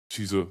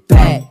She's a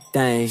bad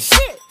thing,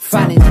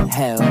 fine as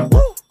hell,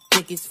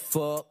 thick as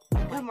fuck.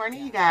 Good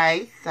morning, you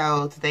guys.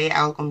 So today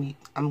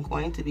I'm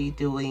going to be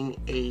doing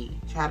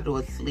try to do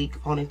a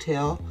sleek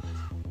ponytail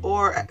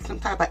or some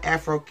type of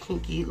Afro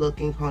kinky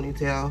looking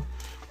ponytail.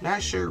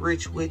 Not sure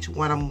which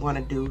one I'm going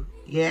to do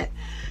yet,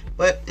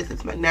 but this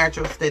is my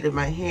natural state of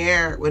my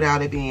hair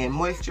without it being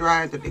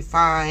moisturized or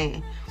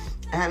defined.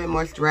 I haven't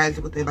moisturized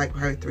it within like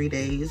probably 3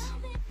 days,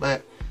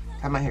 but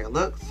how my hair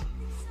looks.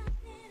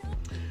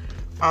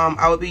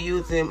 I will be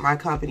using my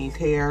company's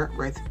hair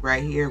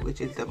right here, which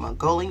is the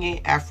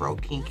Mongolian Afro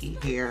Kinky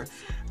hair.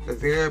 It's a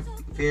very,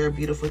 very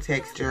beautiful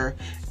texture.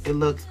 It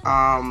looks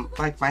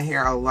like my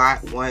hair a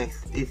lot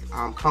once it's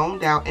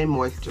combed out and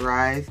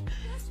moisturized.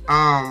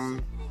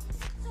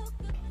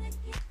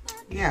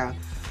 Yeah.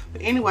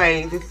 But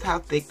anyway, this is how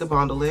thick the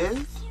bundle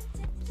is.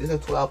 This is a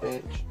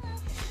 12-inch.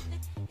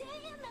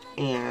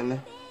 And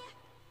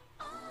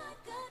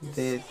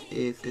this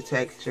is the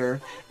texture.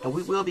 And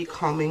we will be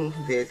combing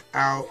this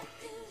out.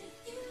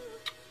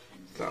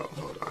 So,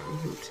 hold on,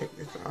 let me take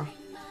this off.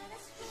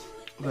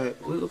 But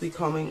we will be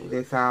combing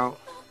this out.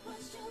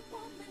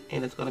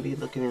 And it's going to be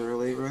looking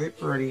really, really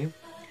pretty.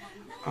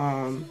 So,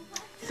 I'm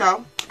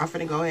going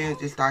to go ahead and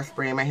just start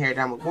spraying my hair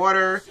down with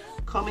water,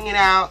 combing it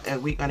out,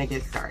 and we're going to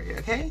get started,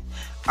 okay?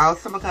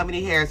 Also, my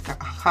company is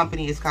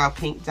called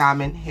Pink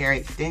Diamond Hair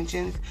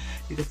Extensions.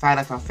 You can find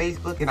us on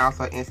Facebook and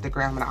also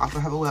Instagram, and I also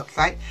have a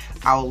website.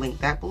 I will link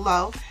that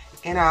below.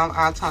 And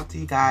I'll talk to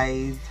you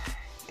guys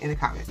in the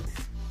comments.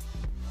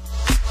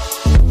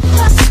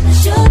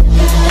 So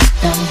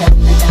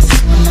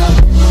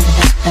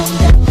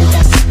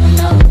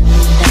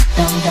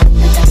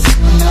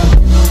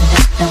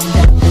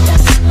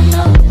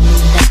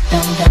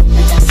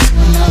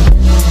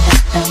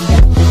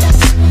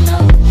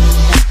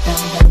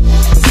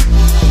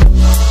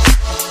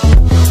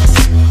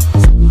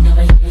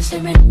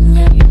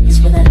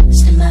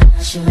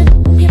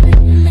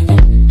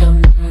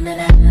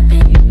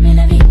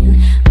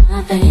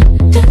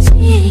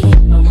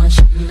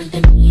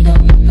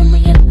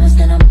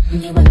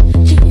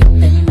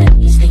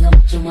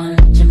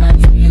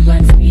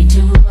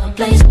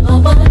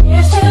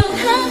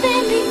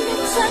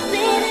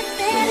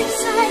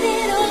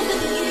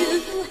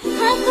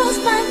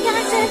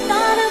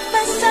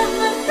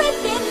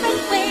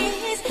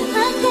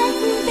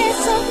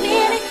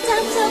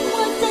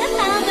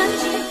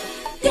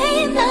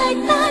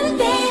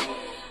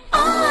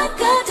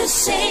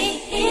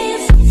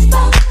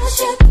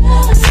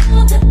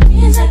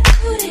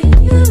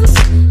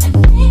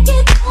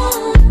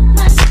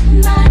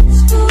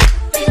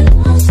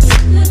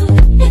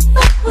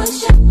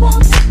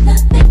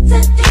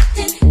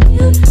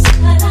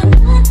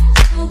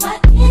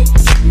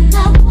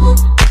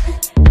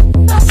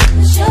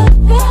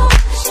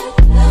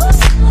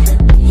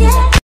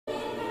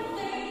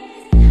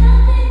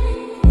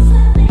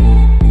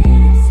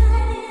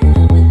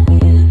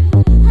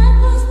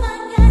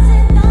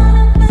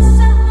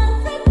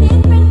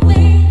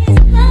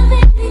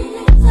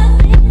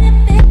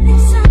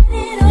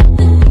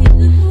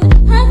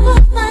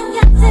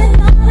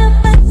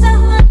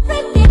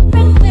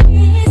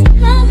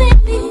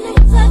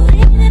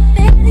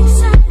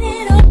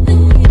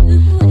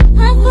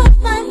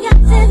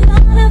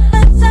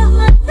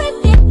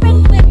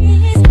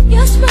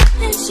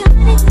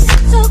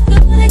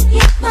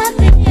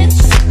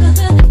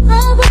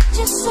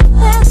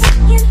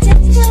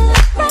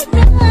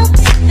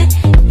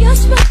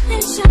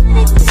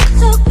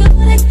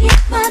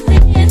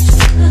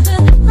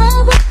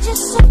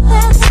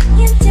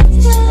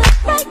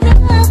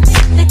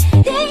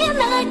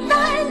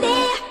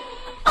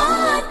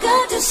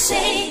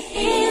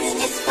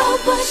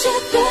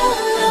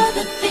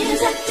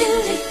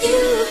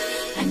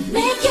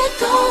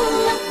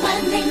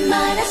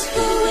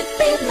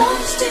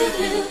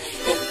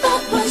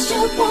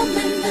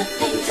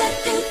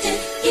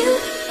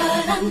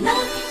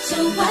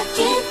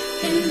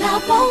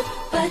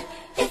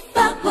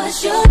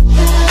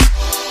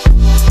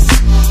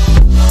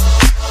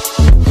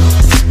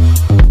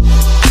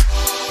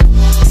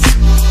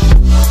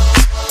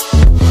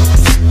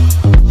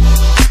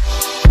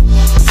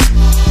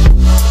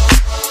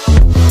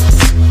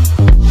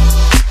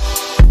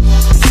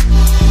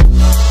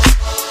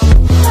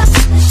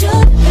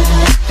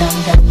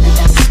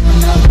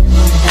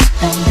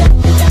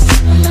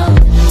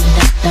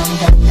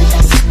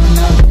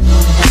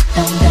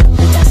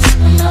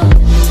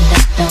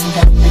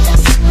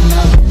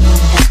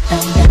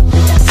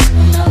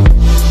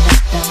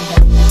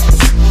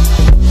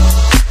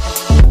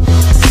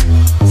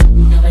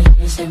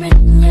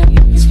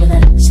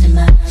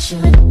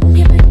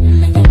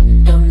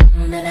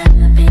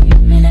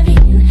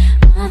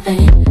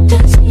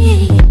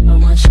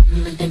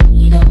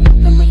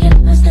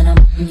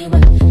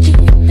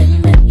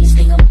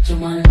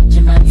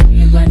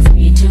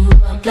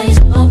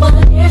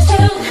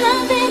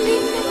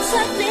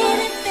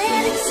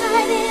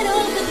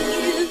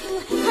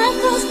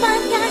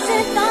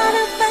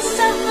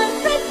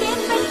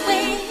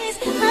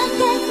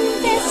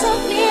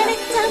many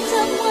times I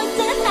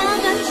wonder how I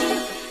got you.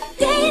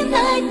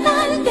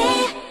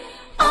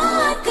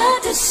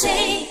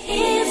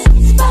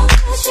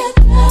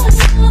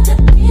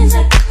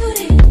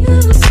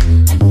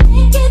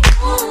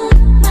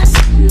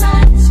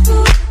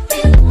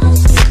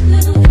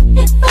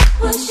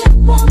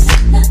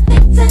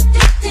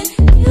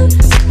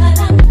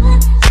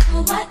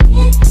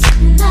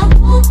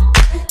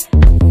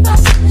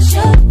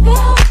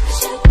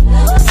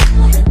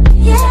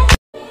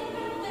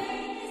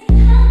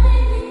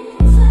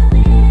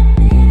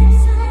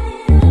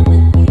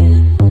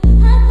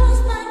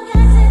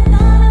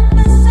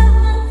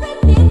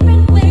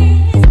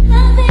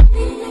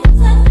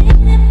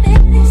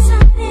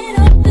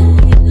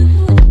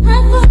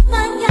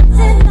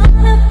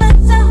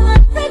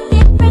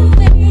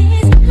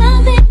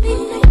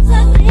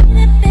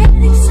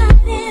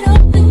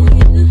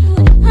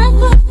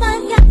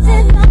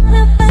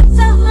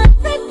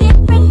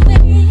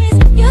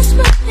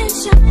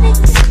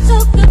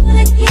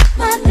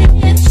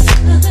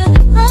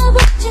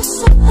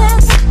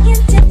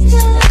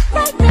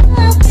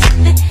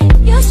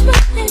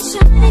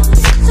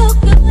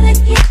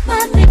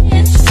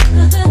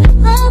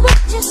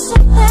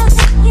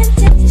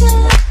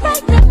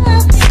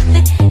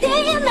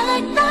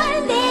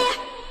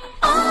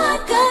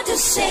 to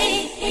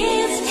say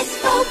is,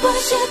 if I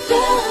was your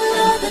girl,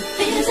 all the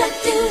things I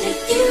do to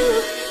you,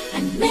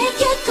 I'd make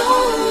you go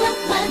up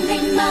my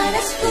name, might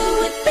ask who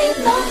it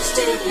belongs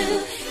to.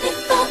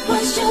 If I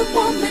was your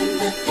woman,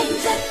 the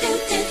things I do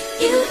to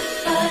you,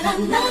 but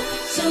I'm not,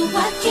 so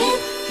I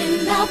can't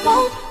and I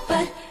won't.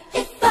 But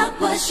if I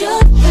was your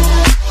girl,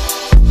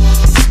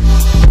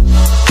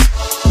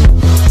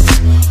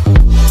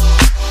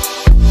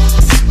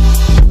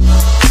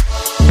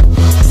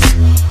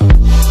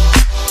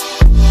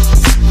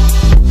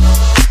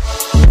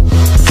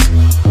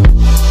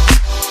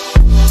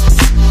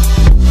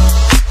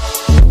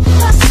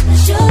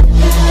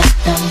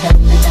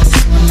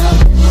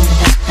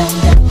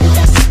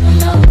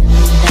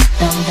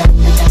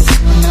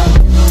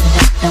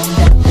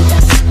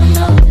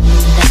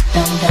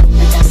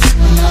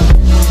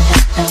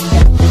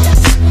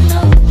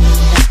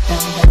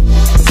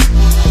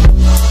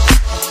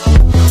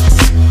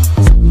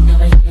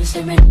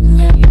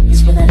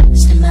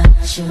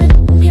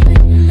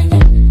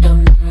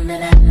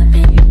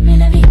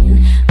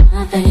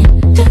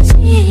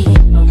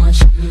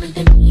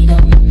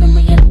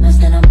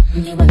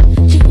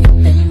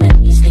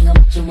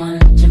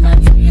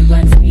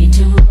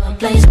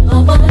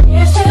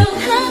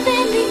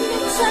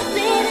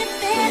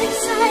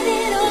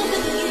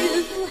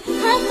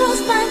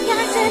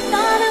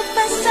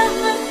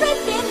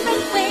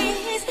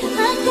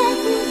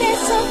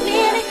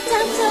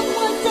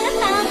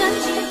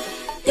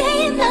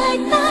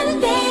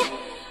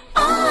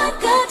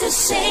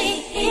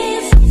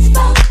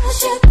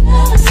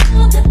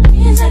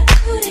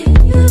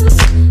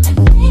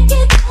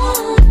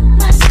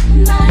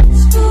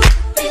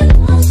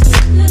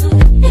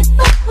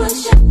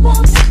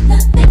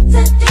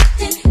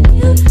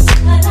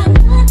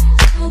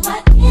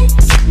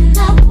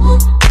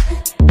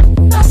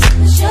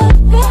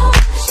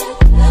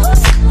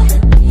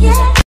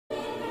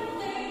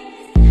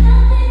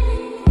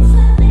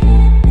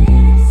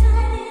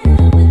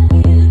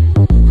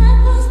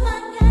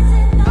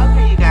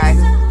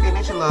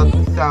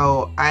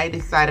 I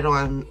decided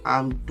on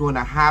doing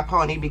a high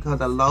pony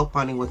because a low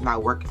pony was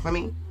not working for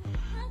me.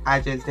 I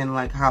just didn't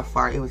like how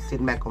far it was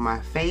sitting back on my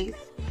face.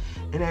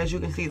 And as you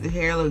can see, the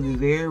hair looks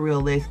very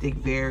realistic,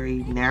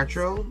 very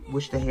natural,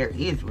 which the hair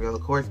is real,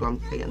 of course, but I'm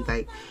saying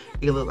like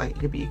it looks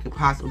like it could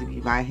possibly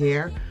be my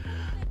hair.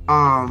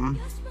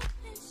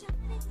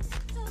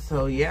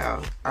 So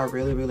yeah, I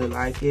really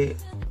like it.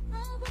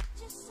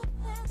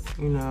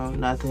 You know,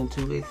 nothing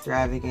too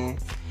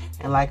extravagant.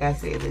 And like I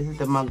said, this is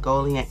the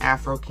Mongolian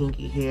Afro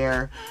Kinky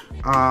hair.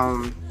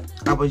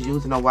 I was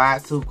using a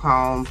wide tooth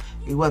comb.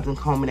 It wasn't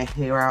combing the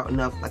hair out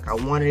enough like I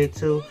wanted it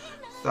to.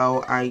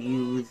 So I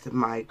used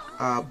my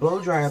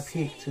blow dryer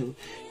pick to,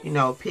 you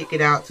know, pick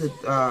it out to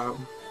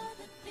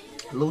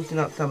loosen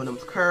up some of them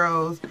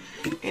curls.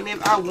 And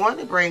if I want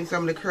to bring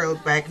some of the curls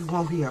back, it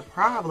won't be a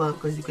problem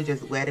because you could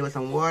just wet it with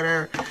some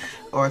water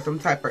or some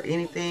type of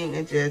anything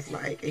and just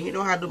like, and you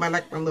know how to do my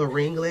like my little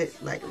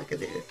ringlets? Like, look at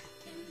this.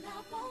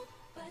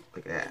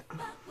 Look at that.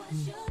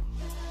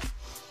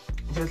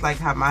 Just like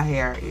how my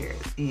hair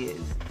is.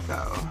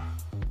 So,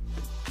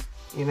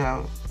 you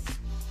know.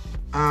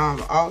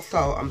 Also,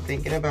 I'm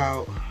thinking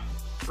about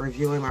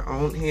reviewing my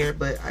own hair,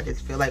 but I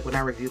just feel like when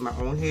I review my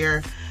own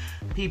hair,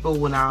 people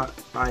will not,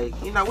 like,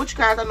 you know, which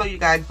guys, I know you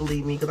guys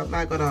believe me, because I'm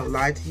not going to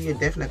lie to you,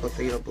 definitely not going to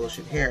say no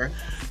bullshit hair,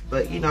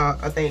 but, you know,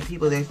 I think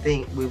people that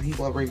think when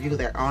people review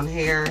their own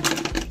hair,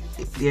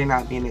 they're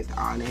not being as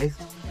honest.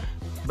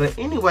 But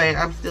anyway,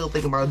 I'm still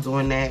thinking about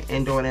doing that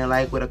and doing it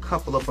like with a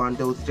couple of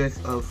bundles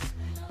just of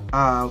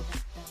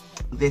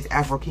this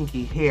Afro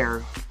Kinky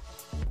hair.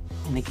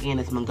 And again,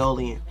 it's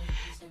Mongolian.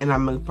 And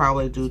I'm going to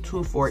probably do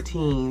 2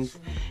 14s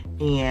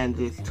and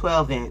this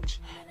 12-inch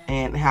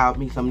and have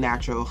me some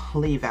natural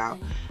leave out.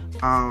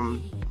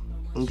 And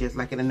just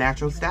like in a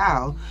natural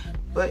style.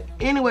 But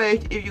anyway,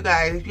 if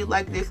you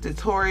like this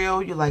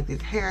tutorial, you like this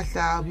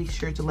hairstyle, be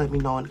sure to let me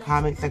know in the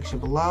comment section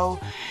below.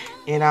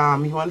 And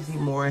if you want to see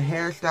more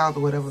hairstyles or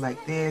whatever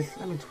like this,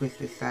 let me twist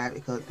this side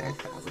because that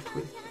side was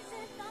twisted.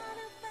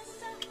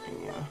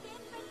 Yeah.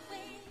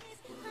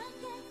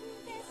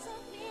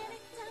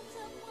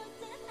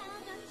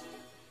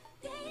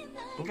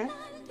 Okay.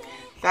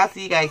 So I'll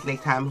see you guys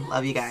next time.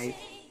 Love you guys.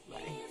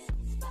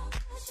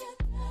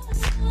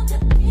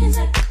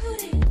 Bye.